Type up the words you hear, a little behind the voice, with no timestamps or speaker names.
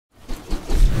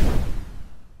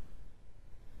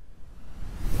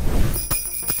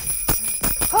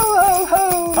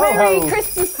Merry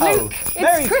Christmas, Luke!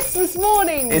 It's Christmas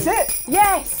morning! Is it?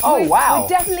 Yes! Oh, wow! We're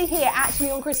definitely here,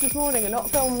 actually on Christmas morning and not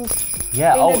filmed in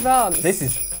advance. This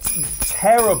is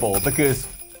terrible because,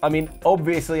 I mean,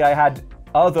 obviously I had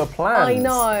other plans. I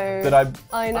know. That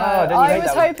I know. I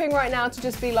was hoping right now to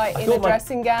just be like in a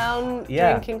dressing gown,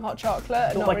 drinking hot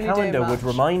chocolate, and not really doing much. My calendar would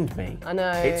remind me. I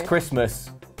know. It's Christmas.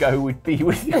 Go be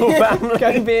with your family.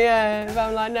 Go be, but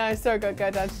I'm like, no, still got to go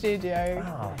down to the studio.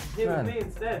 Oh, Here with me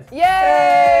instead.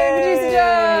 Yay! Producer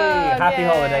John! Happy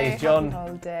holidays, John. Happy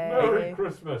holidays. Merry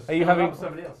Christmas. Are you having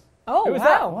somebody else? Oh, who was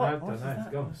wow. that? I don't know, it's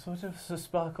gone. Sort of a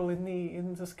sparkle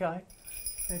in the sky.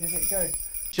 Where did it go?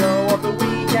 Show of the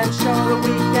weekend, show of the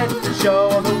weekend,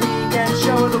 show of the weekend,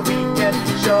 show of the weekend,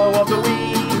 show of the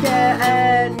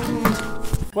weekend.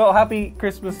 Well, happy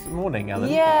Christmas morning, Ellen.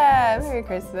 Yeah, Merry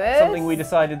Christmas. Something we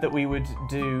decided that we would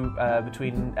do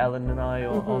between Ellen and I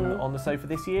on the sofa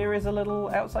this year is a little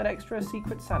outside extra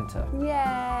Secret Santa.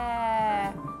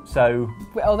 Yeah. So,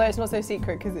 Although it's not so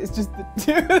secret because it's just the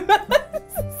two of us.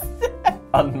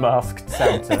 unmasked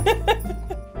Santa.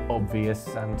 Obvious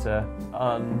Santa.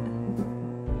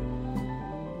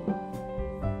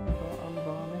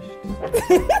 Unvarnished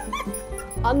Santa.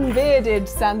 Unbearded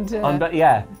Santa.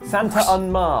 Yeah, Santa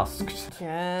unmasked.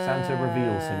 Yeah. Santa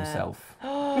reveals himself.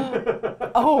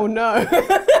 Oh no.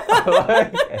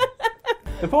 Okay.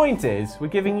 The point is, we're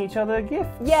giving each other a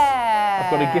gift. Yeah.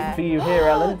 I've got a gift for you here,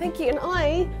 Ellen. Thank you, and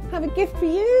I have a gift for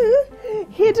you,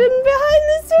 hidden behind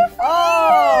the sofa.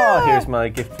 Oh, here's my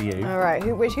gift for you. All right,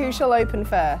 who shall open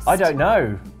first? I don't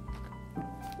know.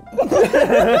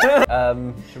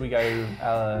 Should we go?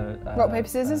 Rock, paper,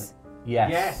 scissors? Yes.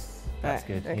 Yes. That's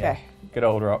good. Okay. Yeah. Good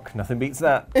old rock. Nothing beats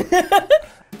that.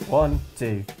 1,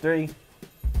 2, 3.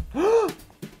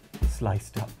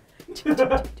 Sliced up.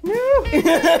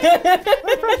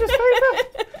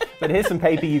 But here's some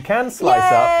paper you can slice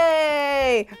up.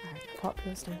 Yay! Pop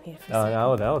yours down here for a second.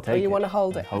 Oh, no, I'll take it. You want to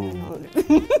hold it? Hold.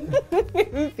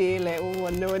 Feel it, we'll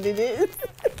wonder what it is.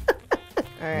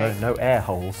 All right. No air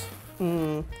holes.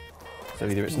 So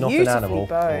either it's not an animal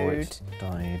or it's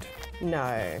died.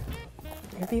 No.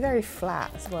 It'd be very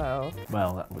flat as well.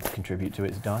 Well, that would contribute to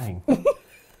its dying.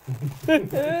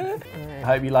 I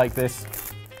hope you like this.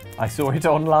 I saw it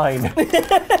online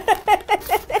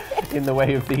in the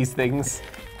way of these things.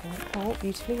 Oh,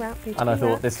 beautifully wrapped, beautifully And I thought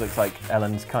wrapped. this looks like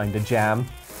Ellen's kind of jam.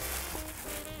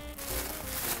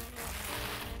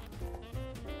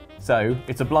 So,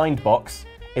 it's a blind box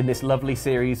in this lovely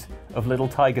series of little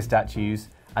tiger statues,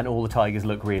 and all the tigers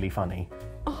look really funny.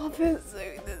 Oh, they're so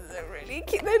really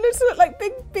cute. They just look like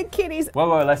big kitties. Well,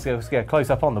 let's get close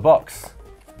up on the box.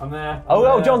 I'm there.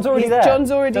 Oh, John's already there.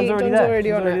 John's already on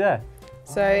it. there.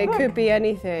 So it could be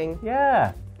anything.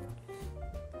 Yeah.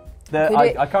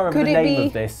 I can't remember the name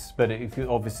of this, but it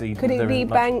obviously... Could it be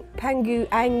Pangu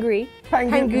Angry?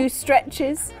 Pangu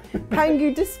Stretches?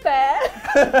 Pangu Despair?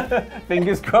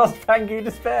 Fingers crossed, Pangu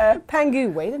Despair.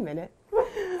 Pangu, wait a minute.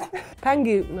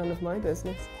 Pangu, none of my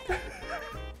business.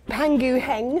 Pangu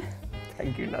Heng.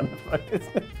 Pangu, none of my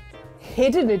business.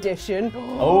 Hidden Edition.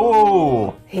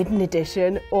 Oh! Hidden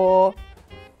Edition or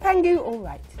Pangu All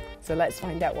Right. So let's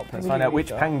find out what Pangu Let's find out which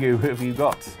got. Pangu have you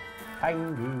got.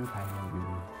 Pangu. Oh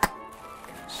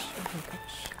my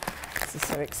gosh. This is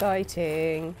so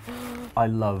exciting. I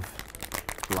love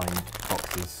blind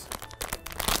boxes.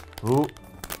 Ooh.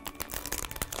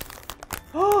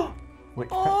 Which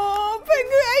Oh,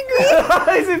 Pangu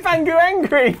Angry! Is it Pangu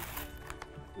Angry?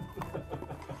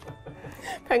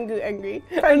 Pangu Angry.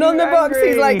 And on the box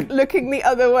he's like looking the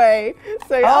other way.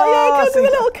 So, oh yeah, it comes with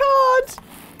a little card.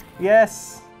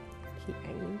 Yes. Keep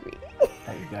angry.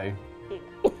 There you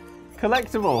go.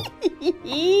 Collectible.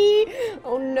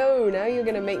 Oh no, now you're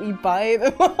going to make me buy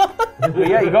them. Well,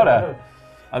 yeah, you gotta.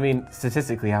 I mean,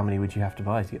 statistically, how many would you have to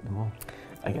buy to get them all?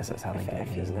 I guess that's how they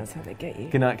get you, isn't it? That's how they get you.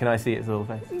 Can I see its little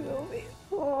face?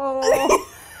 Oh,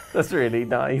 that's really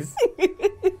nice.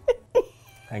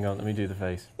 Hang on, let me do the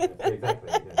face. Exactly.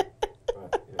 Yeah.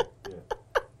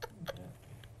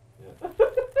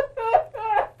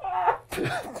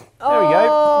 There we go.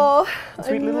 Oh,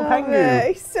 Sweet little love Pangu.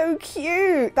 it. It's so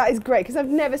cute. That is great because I've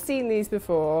never seen these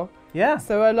before. Yeah.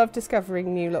 So I love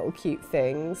discovering new little cute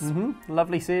things.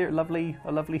 Lovely series.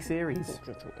 Let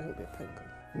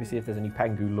me see if there's any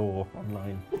Pangu lore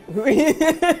online.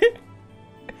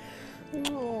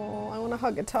 Oh, I want to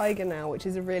hug a tiger now, which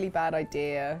is a really bad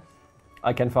idea.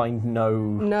 I can find no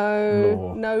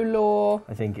lore. No lore.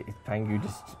 I think Pangu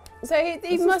just... So he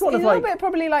This must is one be a of, little like- bit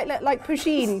probably like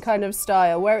Pusheen kind of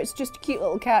style, where it's just cute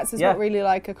little cats. It's Yeah. not really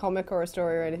like a comic or a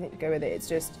story or anything to go with it. It's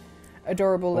just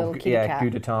adorable little kitty cat.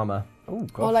 Gudetama. Oh,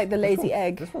 God. Or like the lazy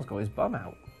egg. This one's got his bum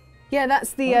out. Yeah,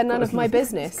 that's the none of my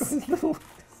business. Little,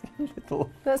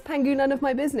 That's Pangu, none of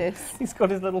my business. he's got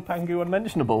his little Pangu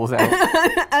unmentionables out.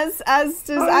 As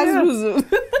does yeah.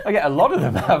 I get a lot of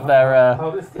them have their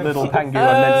little Pangu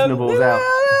unmentionables out.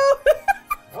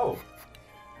 Oh.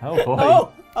 Oh boy.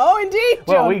 Oh, indeed, John.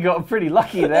 Well, we got pretty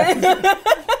lucky there.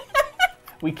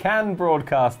 We can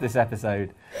broadcast this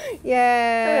episode.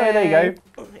 Yeah. Anyway, there you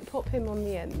go. Right, pop him on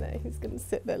the end there. He's going to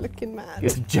sit there looking mad.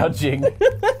 He's judging.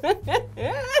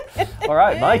 All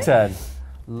right, my turn.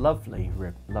 Lovely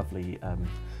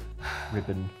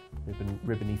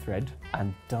ribbony thread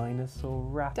and dinosaur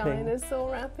wrapping.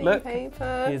 Dinosaur wrapping Look,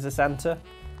 paper. Here's a Santa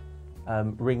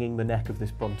wringing the neck of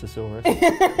this brontosaurus.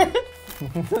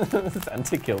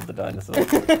 Santa killed the dinosaur.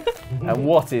 And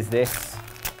what is this?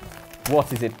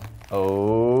 What is it?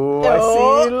 Oh,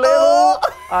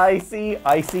 I see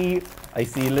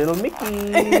little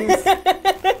Mickeys.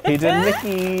 Hidden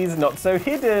Mickeys, not so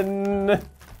hidden.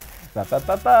 Ba, ba,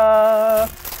 ba, ba.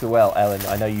 So, well, Ellen,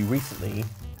 I know you recently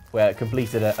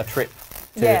completed a trip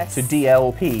to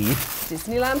DLP.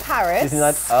 Disneyland Paris.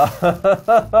 Disneyland.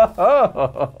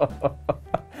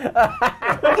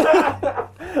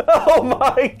 Oh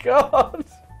my god!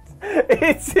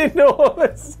 It's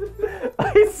enormous.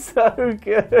 It's so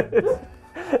good.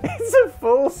 It's a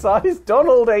full-size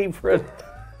Donald apron.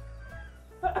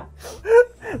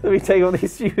 Let me take all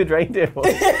these stupid reindeer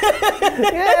ones.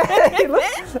 Yay, look.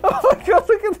 Oh my god,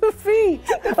 look at the feet.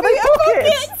 Are they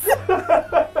pockets?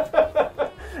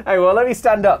 Hey, well, let me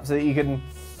stand up so that you can...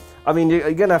 I mean,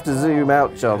 you're going to have to zoom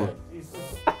out, John.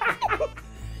 I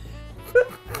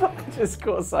just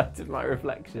caught sight of my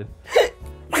reflection.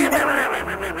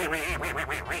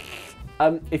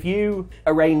 If you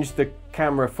arrange the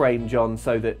camera frame, John,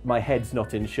 so that my head's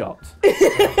not in shot,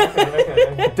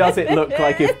 Okay. does it look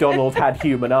like if Donald had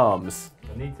human arms?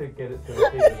 I need to get it to the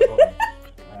feet at the bottom.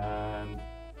 And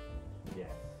yeah.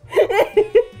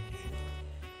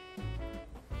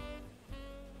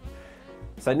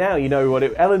 So now you know what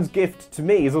Ellen's gift to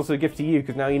me is also a gift to you,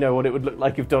 because now you know what it would look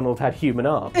like if Donald had human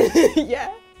arms.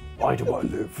 Yeah. Why do I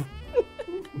live?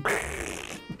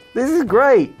 This is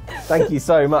great. Thank you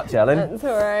so much, Ellen. That's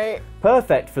all right.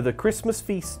 Perfect for the Christmas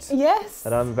feast Yes.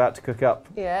 that I'm about to cook up.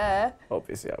 Yeah.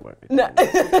 Obviously, I won't be. No.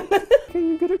 Are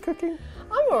you good at cooking?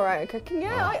 I'm all right at cooking.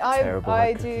 Yeah, Oh, terrible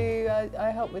I at cooking. do. I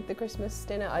help with the Christmas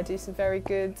dinner. I do some very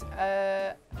good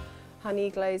honey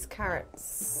glazed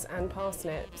carrots and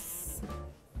parsnips.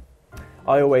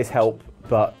 I always help,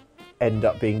 but end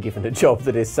up being given a job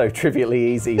that is so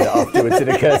trivially easy that afterwards it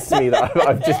occurs to me that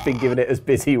I've just been given it as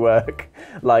busy work.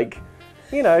 Like,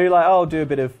 you know, like I'll do a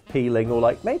bit of peeling, or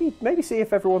like maybe see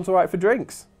if everyone's all right for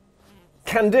drinks.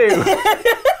 Can do.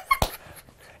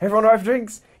 Everyone all right for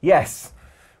drinks? Yes.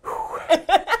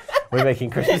 We're making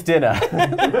Christmas dinner.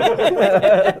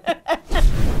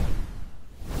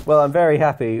 Well, I'm very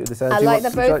happy with this. I like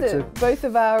that both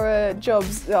of our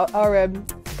jobs, our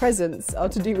presents, are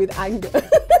to do with anger.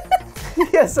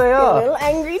 Yes, they A are. little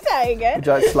angry tiger. Would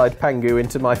you like to slide Pangu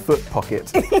into my foot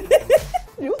pocket?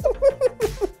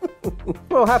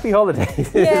 Well, happy holidays.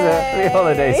 Happy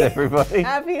holidays, everybody.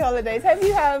 Happy holidays. Hope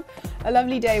you have a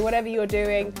lovely day, whatever you're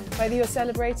doing, whether you're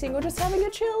celebrating or just having a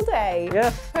chill day.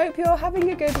 Yeah. Hope you're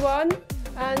having a good one.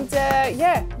 And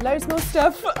yeah, loads more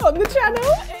stuff on the channel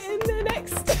in the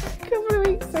next couple of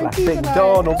weeks. So keep Slapping an eye.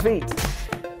 Donald's feet.